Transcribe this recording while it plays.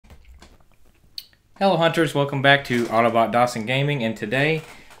Hello Hunters, welcome back to Autobot Dawson Gaming, and today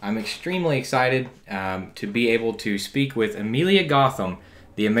I'm extremely excited to be able to speak with Amelia Gotham,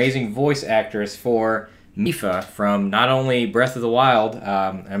 the amazing voice actress for Mipha from not only Breath of the Wild,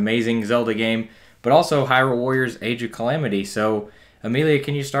 an amazing Zelda game, but also Hyrule Warriors Age of Calamity. So Amelia,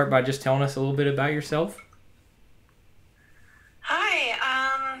 can you start by just telling us a little bit about yourself? Hi,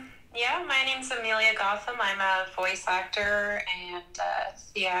 yeah, my name's Amelia Gotham. I'm a voice actor and a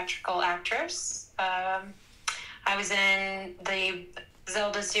theatrical actress. I was in the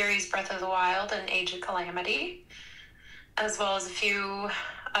Zelda series Breath of the Wild and Age of Calamity, as well as a few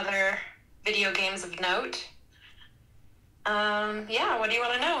other video games of note. Yeah, what do you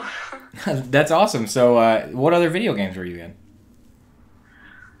want to know? That's awesome. So what other video games were you in?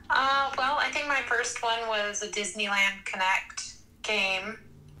 Well, I think my first one was a Disneyland Connect game.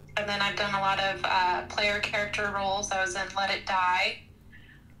 And then I've done a lot of player character roles. I was in Let It Die,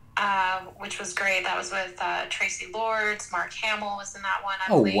 which was great. That was with Tracy Lords. Mark Hamill was in that one, I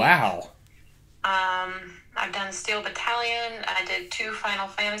believe. Oh, wow. I've done Steel Battalion. I did 2 Final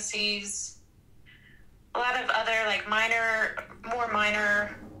Fantasies. A lot of other like more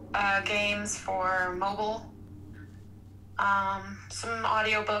minor games for mobile. Some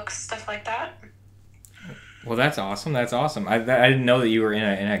audiobooks, stuff like that. Well, that's awesome. That's awesome. I didn't know that you were in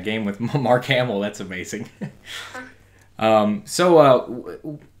a game with Mark Hamill. That's amazing.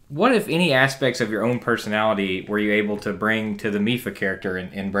 What, if any, aspects of your own personality were you able to bring to the Mipha character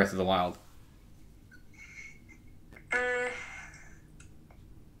in Breath of the Wild? Well,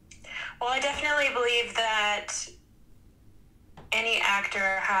 I definitely believe that any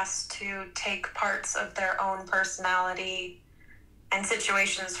actor has to take parts of their own personality and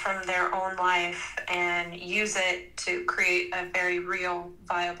situations from their own life and use it to create a very real,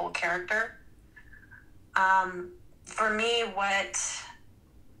 viable character. For me, what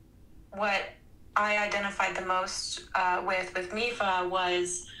I identified the most with Mipha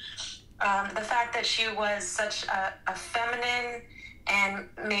was the fact that she was such a feminine and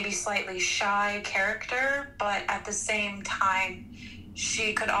maybe slightly shy character, but at the same time,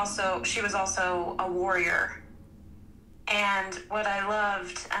 she was also a warrior. And what I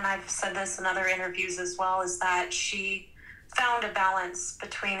loved, and I've said this in other interviews as well, is that she found a balance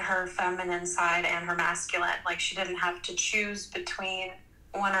between her feminine side and her masculine. Like, she didn't have to choose between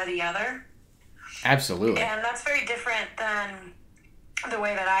one or the other. Absolutely. And that's very different than the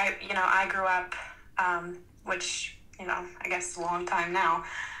way that I grew up, which, I guess is a long time now.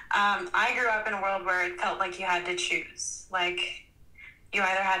 I grew up in a world where it felt like you had to choose. Like, you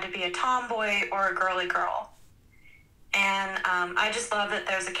either had to be a tomboy or a girly girl. And I just love that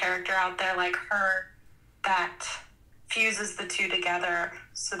there's a character out there like her that fuses the two together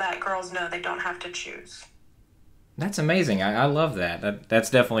so that girls know they don't have to choose. That's amazing. I love that. That's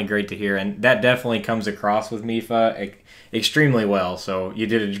definitely great to hear, and that definitely comes across with Mipha extremely well. So you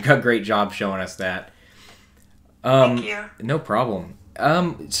did a great job showing us that. Thank you. No problem.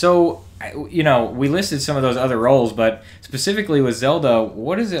 We listed some of those other roles, but specifically with Zelda,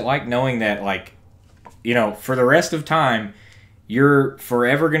 what is it like knowing that, like, for the rest of time, you're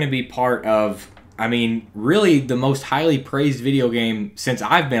forever going to be part of, really the most highly praised video game since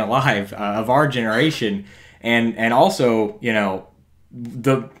I've been alive, of our generation. And also,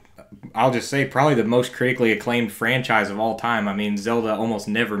 I'll just say probably the most critically acclaimed franchise of all time. Zelda almost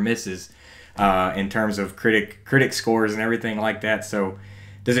never misses in terms of critic scores and everything like that. So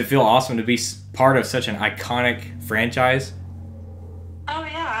does it feel awesome to be part of such an iconic franchise? Oh,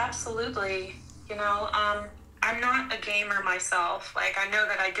 yeah, absolutely. I'm not a gamer myself. Like, I know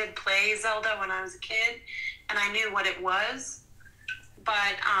that I did play Zelda when I was a kid, and I knew what it was.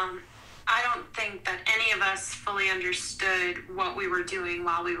 But I don't think that any of us fully understood what we were doing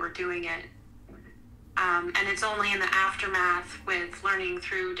while we were doing it. And it's only in the aftermath with learning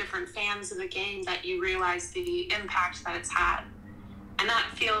through different fans of the game that you realize the impact that it's had. And that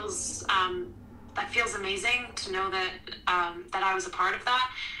feels amazing to know that that I was a part of that,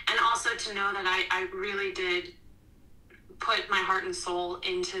 and also to know that I really did put my heart and soul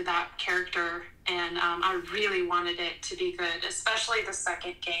into that character, and I really wanted it to be good, especially the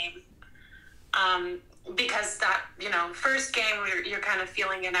second game, because that first game you're kind of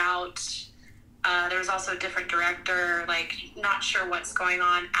feeling it out. There was also a different director, like not sure what's going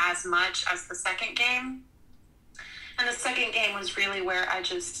on as much as the second game. And the second game was really where I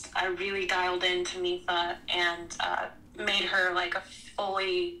really dialed into Mipha and made her like a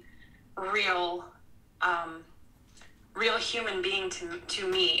fully real human being to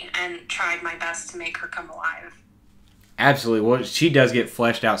me, and tried my best to make her come alive. Absolutely. Well, she does get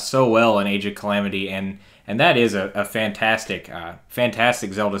fleshed out so well in Age of Calamity, and that is a fantastic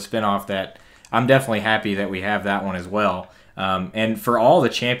Zelda spinoff that I'm definitely happy that we have that one as well. And for all the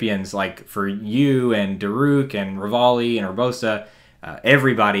champions, like for you and Daruk and Rivali and Urbosa,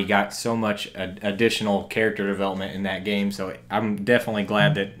 everybody got so much additional character development in that game. So I'm definitely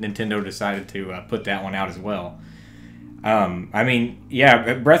glad that Nintendo decided to put that one out as well. I mean,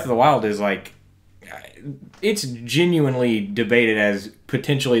 yeah, Breath of the Wild is like, it's genuinely debated as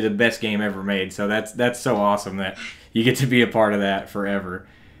potentially the best game ever made. So that's so awesome that you get to be a part of that forever.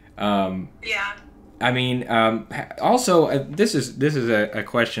 Yeah. I mean, also, this is a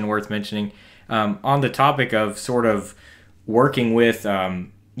question worth mentioning. On the topic of sort of working with,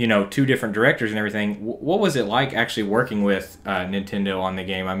 two different directors and everything, what was it like actually working with Nintendo on the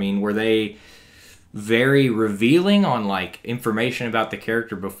game? I mean, were they very revealing on like information about the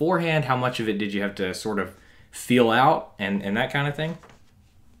character beforehand? How much of it did you have to sort of feel out and that kind of thing?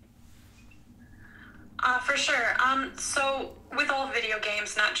 For sure. So with all video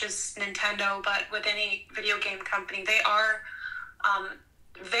games, not just Nintendo, but with any video game company, they are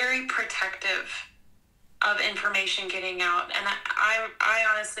very protective of information getting out. And I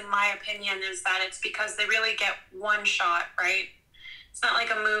honestly, my opinion is that it's because they really get one shot, right? It's not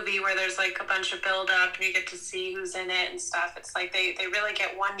like a movie where there's like a bunch of build up and you get to see who's in it and stuff. It's like they really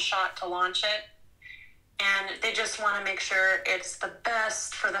get one shot to launch it. And they just want to make sure it's the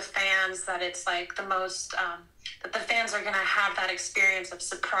best for the fans, that it's like the most, that the fans are going to have that experience of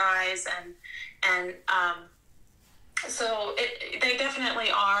surprise. So they definitely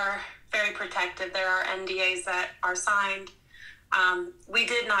are very protective. There are NDAs that are signed. We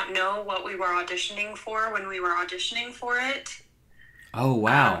did not know what we were auditioning for when we were auditioning for it. Oh,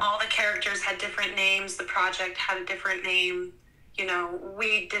 wow. All the characters had different names. The project had a different name. You know,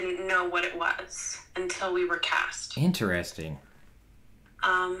 we didn't know what it was until we were cast. Interesting.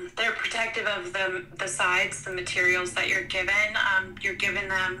 They're protective of the sides, the materials that you're given. You're given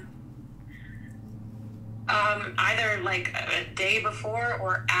them either like a day before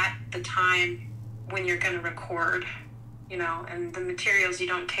or at the time when you're going to record, you know, and the materials you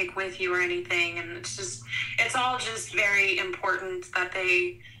don't take with you or anything. And it's all just very important that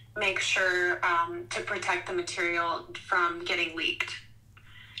they make sure to protect the material from getting leaked,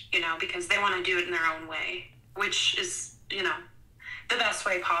 you know, because they want to do it in their own way, which is, you know, the best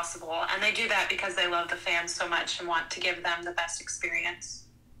way possible. And they do that because they love the fans so much and want to give them the best experience.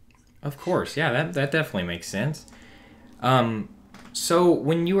 Of course, yeah, that definitely makes sense. So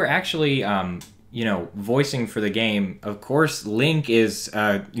when you were actually, voicing for the game, of course, Link is,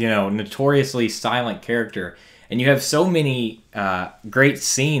 notoriously silent character. And you have so many great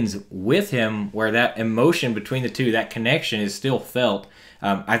scenes with him where that emotion between the two, that connection is still felt.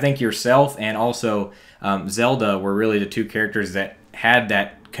 I think yourself and also Zelda were really the two characters that had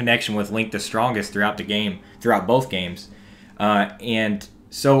that connection with Link the strongest throughout the game, throughout both games. And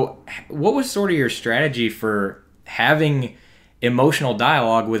so what was sort of your strategy for having emotional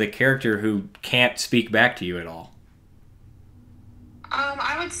dialogue with a character who can't speak back to you at all?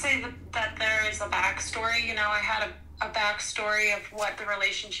 I would say that there is a backstory. You know, I had a backstory of what the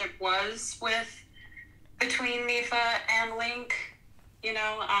relationship was between Mipha and Link. You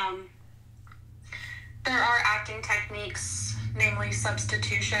know, there are acting techniques, namely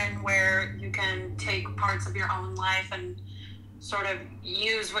substitution, where you can take parts of your own life and sort of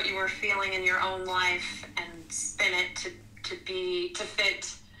use what you were feeling in your own life and spin it to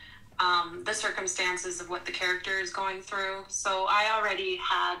fit the circumstances of what the character is going through. So I already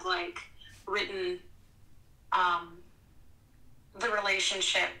had written the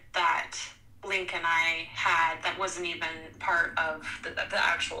relationship that Link and I had that wasn't even part of the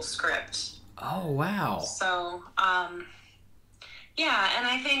actual script. Oh, wow. So, yeah, and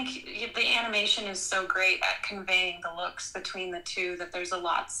I think the animation is so great at conveying the looks between the two that there's a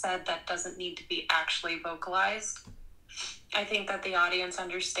lot said that doesn't need to be actually vocalized. I think that the audience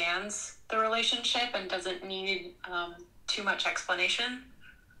understands the relationship and doesn't need too much explanation.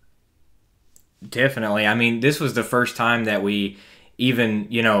 Definitely. I mean, this was the first time that we even,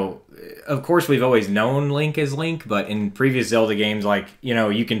 of course we've always known Link as Link, but in previous Zelda games,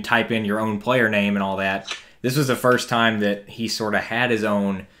 you can type in your own player name and all that. This was the first time that he sort of had his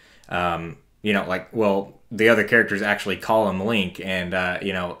own, the other characters actually call him Link, and,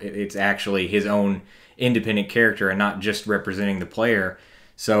 it's actually his own independent character and not just representing the player.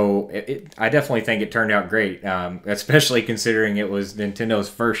 So I definitely think it turned out great, especially considering it was Nintendo's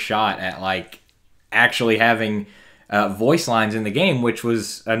first shot at actually having voice lines in the game, which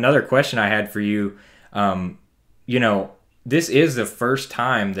was another question I had for you. This is the first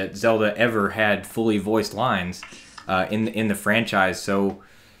time that Zelda ever had fully voiced lines in the franchise. So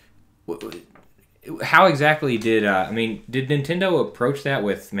how exactly did Nintendo approach that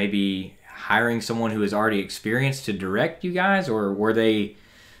with maybe hiring someone who is already experienced to direct you guys, or were they?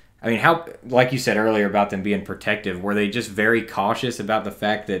 I mean, how, like you said earlier about them being protective, were they just very cautious about the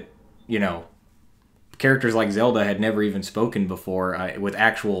fact that, you know, characters like Zelda had never even spoken before with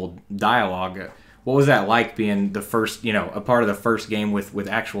actual dialogue? What was that like being the first, you know, a part of the first game with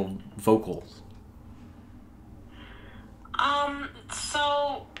actual vocals?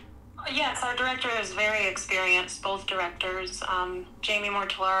 So, yes, our director is very experienced, both directors. Jamie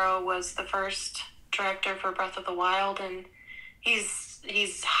Mortellaro was the first director for Breath of the Wild, and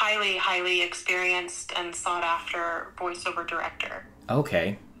he's highly, highly experienced and sought after voiceover director.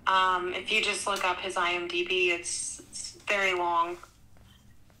 Okay. If you just look up his IMDb, it's very long.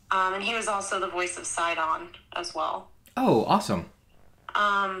 And he was also the voice of Sidon as well. Oh, awesome.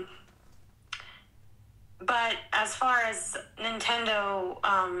 But as far as Nintendo,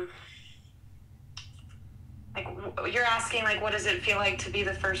 like, you're asking, like, what does it feel like to be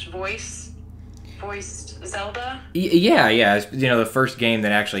the first voiced Zelda? Yeah, yeah. It's, you know, the first game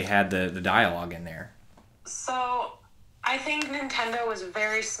that actually had the dialogue in there. So I think Nintendo was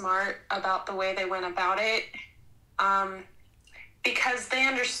very smart about the way they went about it, because they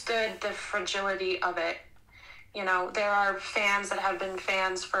understood the fragility of it. You know, there are fans that have been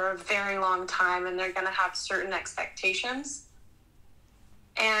fans for a very long time, and they're going to have certain expectations.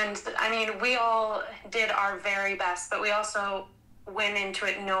 And, I mean, we all did our very best, but we also went into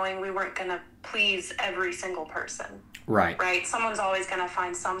it knowing we weren't going to please every single person. Right. Right? Someone's always going to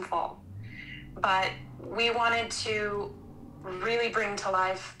find some fault. But we wanted to really bring to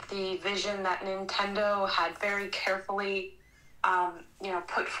life the vision that Nintendo had very carefully,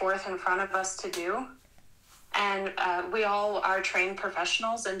 put forth in front of us to do. And we all are trained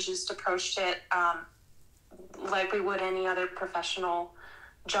professionals and just approached it like we would any other professional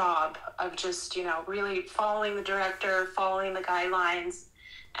job of just, really following the director, following the guidelines,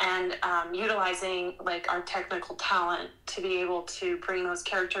 and utilizing like our technical talent to be able to bring those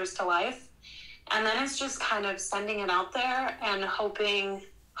characters to life. And then it's just kind of sending it out there and hoping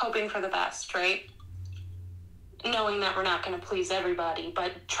for the best, right? Knowing that we're not going to please everybody,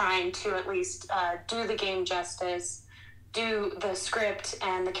 but trying to at least do the game justice, do the script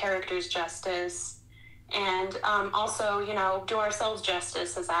and the characters justice, and also, do ourselves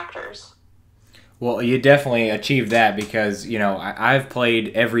justice as actors. Well, you definitely achieved that because, I've played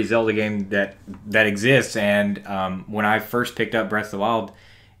every Zelda game that exists, and when I first picked up Breath of the Wild,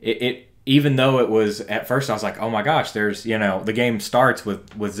 it even though it was, at first I was like, oh my gosh, there's, the game starts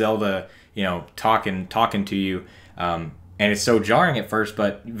with Zelda, talking to you, and it's so jarring at first,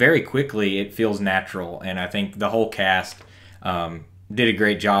 but very quickly it feels natural, and I think the whole cast did a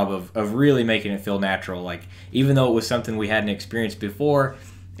great job of really making it feel natural. Like, even though it was something we hadn't experienced before,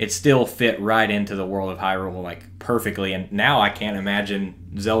 it still fit right into the world of Hyrule, like, perfectly, and now I can't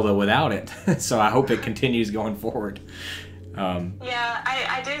imagine Zelda without it, so I hope it continues going forward. Yeah,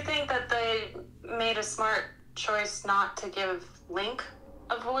 I do think that they made a smart choice not to give Link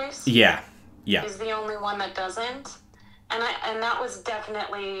a voice. Yeah. He's the only one that doesn't, and that was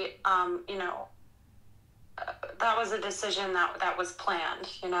definitely, that was a decision that was planned.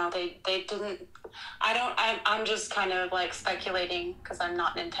 They didn't. I'm just kind of like speculating because I'm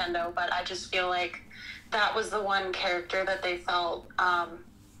not Nintendo, but I just feel like that was the one character that they felt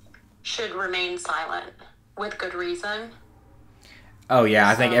should remain silent with good reason. Oh, yeah,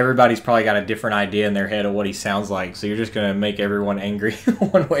 I think everybody's probably got a different idea in their head of what he sounds like, so you're just going to make everyone angry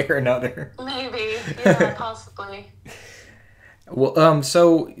one way or another. Maybe, yeah, possibly. Well,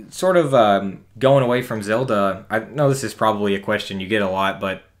 so sort of going away from Zelda, I know this is probably a question you get a lot,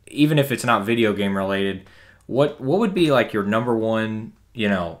 but even if it's not video game related, what would be like your number one,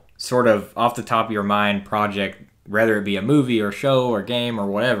 sort of off the top of your mind project, whether it be a movie or show or game or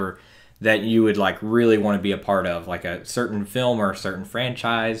whatever, that you would like really want to be a part of, like a certain film or a certain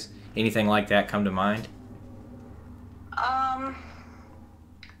franchise, anything like that come to mind? I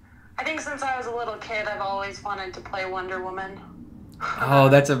think since I was a little kid, I've always wanted to play Wonder Woman. Oh,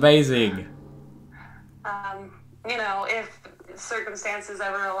 that's amazing. If circumstances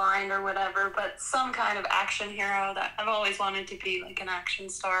ever aligned or whatever, but some kind of action hero. That I've always wanted to be like an action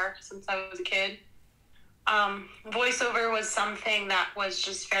star since I was a kid. Voiceover was something that was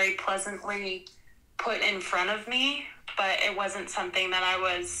just very pleasantly put in front of me, but it wasn't something that I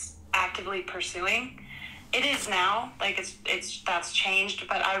was actively pursuing. It is now, like that's changed,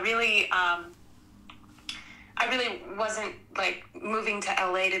 but I really wasn't like moving to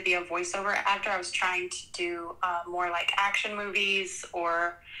LA to be a voiceover actor. I was trying to do more like action movies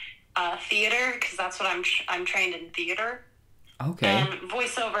or theater, because that's what I'm trained in, theater. Okay. And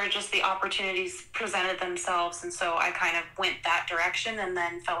voiceover, just the opportunities presented themselves, and so I kind of went that direction and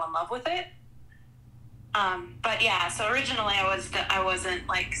then fell in love with it. But yeah, so originally I wasn't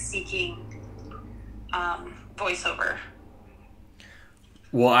like seeking voiceover.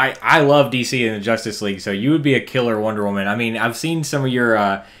 Well, I love DC and the Justice League, so you would be a killer Wonder Woman. I mean, I've seen some of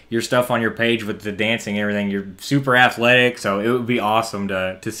your stuff on your page with the dancing and everything. You're super athletic, so it would be awesome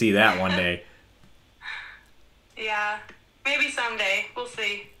to see that one day. Yeah, maybe someday. We'll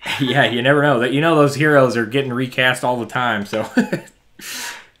see. Yeah, you never know. That those heroes are getting recast all the time. So,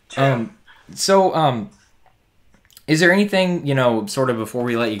 True. is there anything sort of before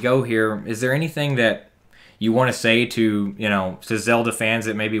we let you go here? Is there anything that you want to say to Zelda fans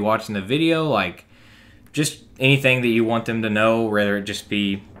that may be watching the video, like just anything that you want them to know, whether it just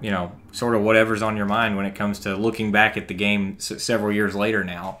be sort of whatever's on your mind when it comes to looking back at the game several years later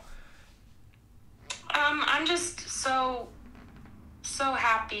now? I'm just so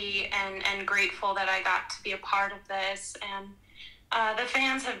happy and grateful that I got to be a part of this, and the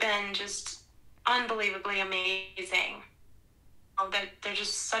fans have been just unbelievably amazing. They're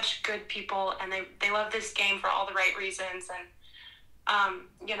just such good people, and they love this game for all the right reasons. And I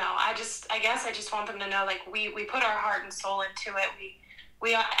guess I just want them to know, like, we put our heart and soul into it.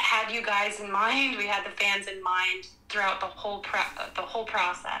 We had you guys in mind. We had the fans in mind throughout the whole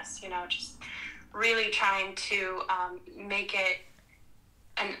process. Just really trying to make it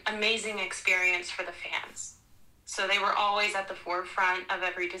an amazing experience for the fans. So they were always at the forefront of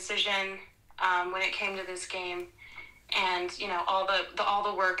every decision when it came to this game. And all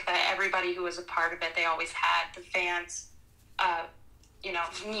the work that everybody who was a part of it, they always had the fans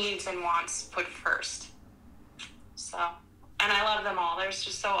needs and wants put first. So, and I love them all. They're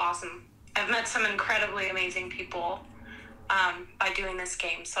just so awesome. I've met some incredibly amazing people by doing this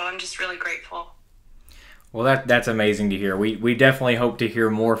game, so I'm just really grateful. Well, that's amazing to hear. We definitely hope to hear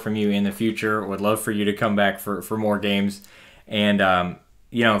more from you in the future. Would love for you to come back for more games. And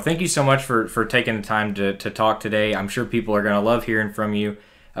thank you so much for taking the time to talk today. I'm sure people are going to love hearing from you.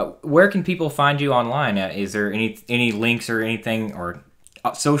 Where can people find you online? Is there any links or anything or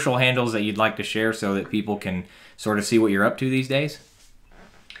social handles that you'd like to share so that people can sort of see what you're up to these days?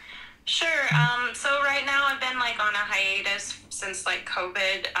 Sure. So right now I've been like on a hiatus since like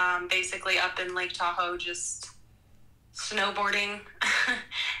COVID, basically up in Lake Tahoe, just snowboarding,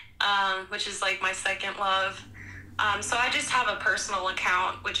 which is like my second love. So I just have a personal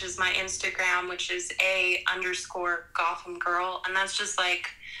account, which is my Instagram, which is _Gotham girl. And that's just like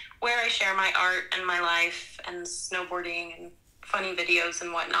where I share my art and my life and snowboarding and funny videos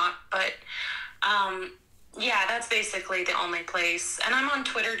and whatnot. But, yeah, that's basically the only place. And I'm on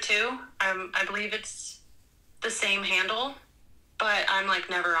Twitter too. I believe it's the same handle, but I'm like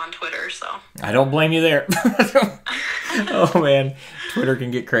never on Twitter, so. I don't blame you there. Oh man, Twitter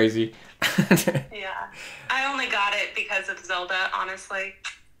can get crazy. Yeah. I only got it because of Zelda, honestly.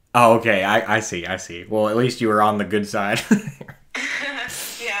 Oh, okay. I see. Well, at least you were on the good side.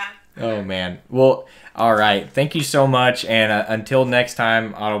 Yeah. Oh, man. Well, all right. Thank you so much. And until next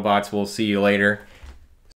time, Autobots, we'll see you later.